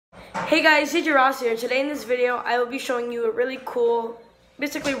Hey guys, CJ Ross here. Today in this video, I will be showing you a really cool,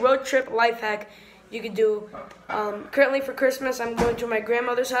 basically road trip life hack you could do. Currently for Christmas, I'm going to my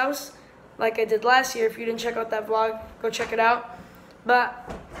grandmother's house, like I did last year. If you didn't check out that vlog, go check it out. But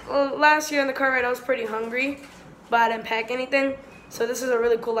last year in the car ride, I was pretty hungry, but I didn't pack anything. So this is a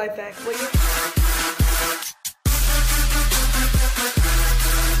really cool life hack.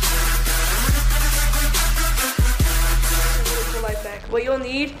 What you'll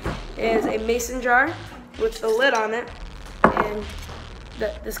need is a mason jar with the lid on it, and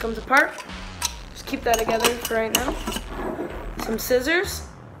this comes apart. Just keep that together for right now. Some scissors,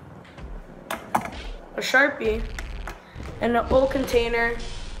 a Sharpie, and an old container.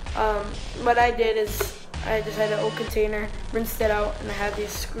 What I did is I just had an old container, rinsed it out, and I have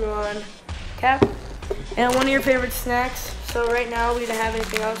these screw-on cap. And one of your favorite snacks. So right now we don't have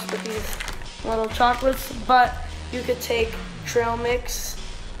anything else but these little chocolates, but you could take trail mix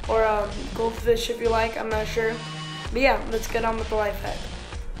or goldfish if you like, I'm not sure. But yeah, let's get on with the life hack.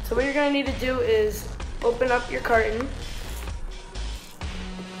 So what you're gonna need to do is open up your carton.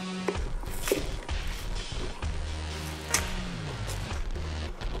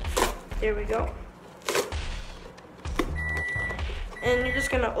 There we go. And you're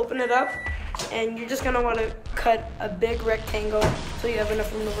just gonna open it up, and you're just gonna wanna cut a big rectangle so you have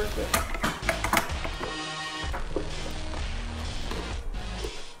enough room to work with.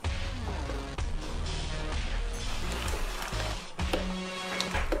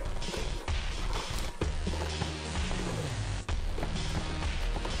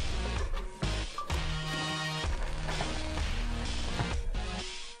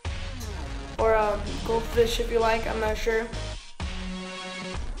 Or goldfish if you like, I'm not sure.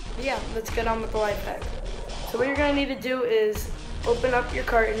 But yeah, let's get on with the life hack. So what you're gonna need to do is open up your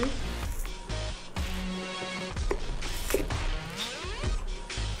carton.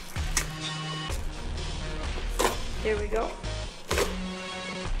 There we go.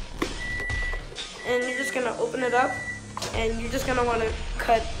 And you're just gonna open it up, and you're just gonna wanna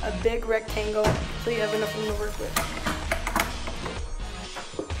cut a big rectangle so you have enough room to work with.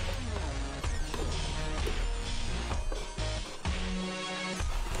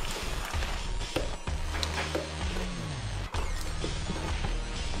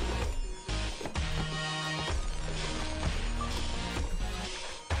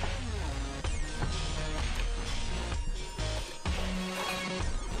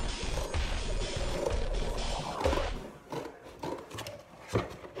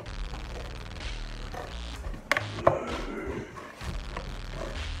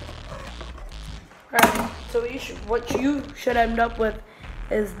 Alright, so what you should end up with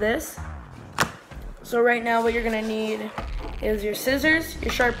is this. So right now what you're going to need is your scissors,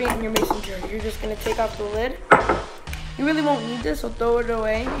 your Sharpie, and your mason jar. You're just going to take off the lid. You really won't need this, so throw it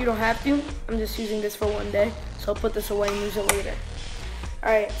away. You don't have to. I'm just using this for one day, so I'll put this away and use it later.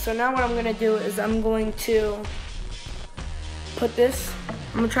 Alright, so now what I'm going to do is I'm going to put this,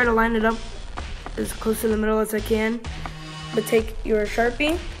 I'm going to try to line it up as close to the middle as I can, but take your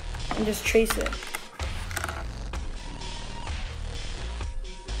Sharpie and just trace it.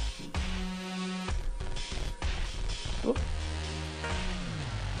 Oop.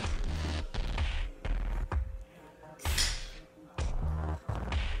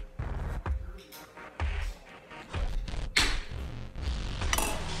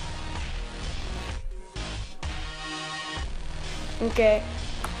 Okay,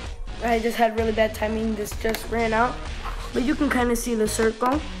 I just had really bad timing. This just ran out, but you can kind of see the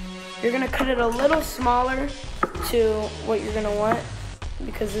circle. You're gonna cut it a little smaller to what you're gonna want,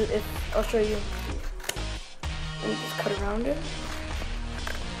 because I'll show you. And just cut around it.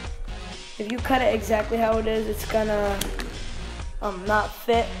 If you cut it exactly how it is, it's gonna not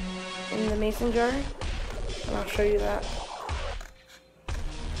fit in the mason jar, and I'll show you that.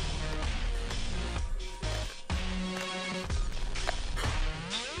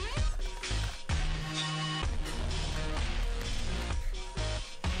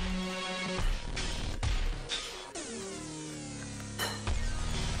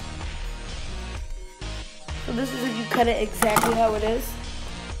 So this is if you cut it exactly how it is.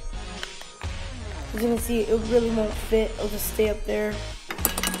 As you can see, it really won't fit. It'll just stay up there.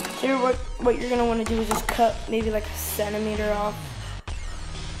 So what you're gonna want to do is just cut maybe like a centimeter off.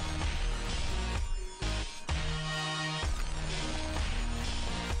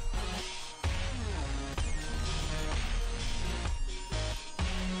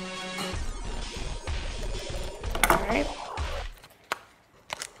 All right,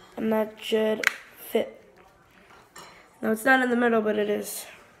 and that should fit. Now it's not in the middle, but it is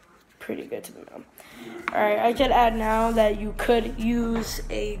pretty good to the middle. Alright, I should add now that you could use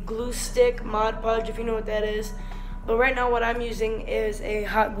a glue stick, Mod Podge, if you know what that is. But right now what I'm using is a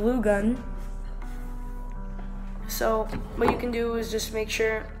hot glue gun. So what you can do is just make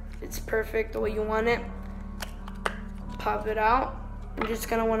sure it's perfect the way you want it. Pop it out. You're just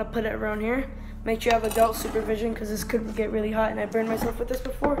gonna want to put it around here. Make sure you have adult supervision because this could get really hot, and I burned myself with this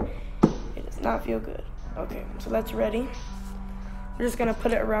before. It does not feel good. Okay, so that's ready. We're just gonna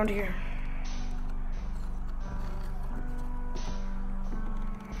put it around here.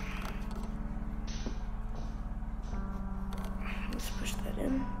 Let's push that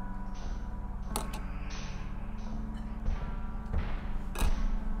in.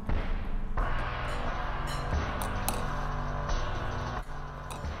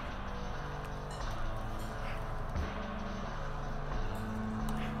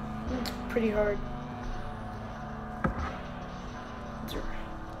 Pretty hard.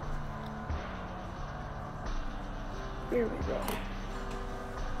 Here we go.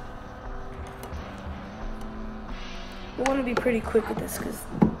 You want to be pretty quick with this because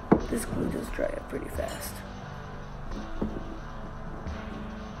this glue does dry up pretty fast.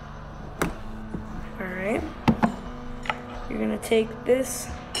 Alright. You're going to take this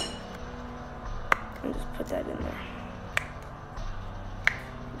and just put that in there.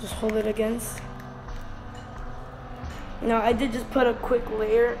 Just hold it against. Now I did just put a quick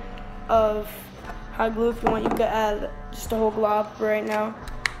layer of hot glue. If you want, you could add just a whole glob right now.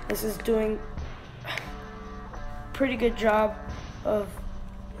 This is doing a pretty good job of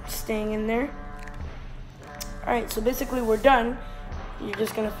staying in there. Alright, so basically we're done. You're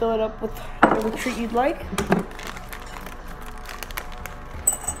just gonna fill it up with whatever treat you'd like.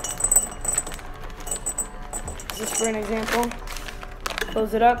 Just for an example.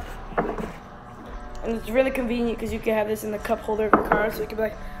 Close it up, and it's really convenient because you can have this in the cup holder of your car, so you can be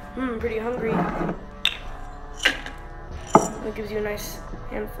like, I'm pretty hungry. It gives you a nice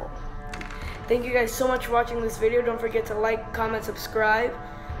handful. Thank you guys so much for watching this video. Don't forget to like, comment, subscribe.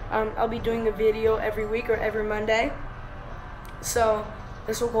 I'll be doing a video every week or every Monday. So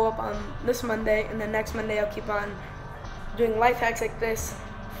this will go up on this Monday, and then next Monday I'll keep on doing life hacks like this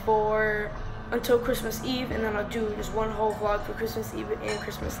until Christmas Eve, and then I'll do just one whole vlog for Christmas Eve and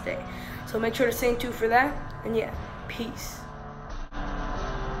Christmas Day. So make sure to stay tuned for that, and yeah, peace.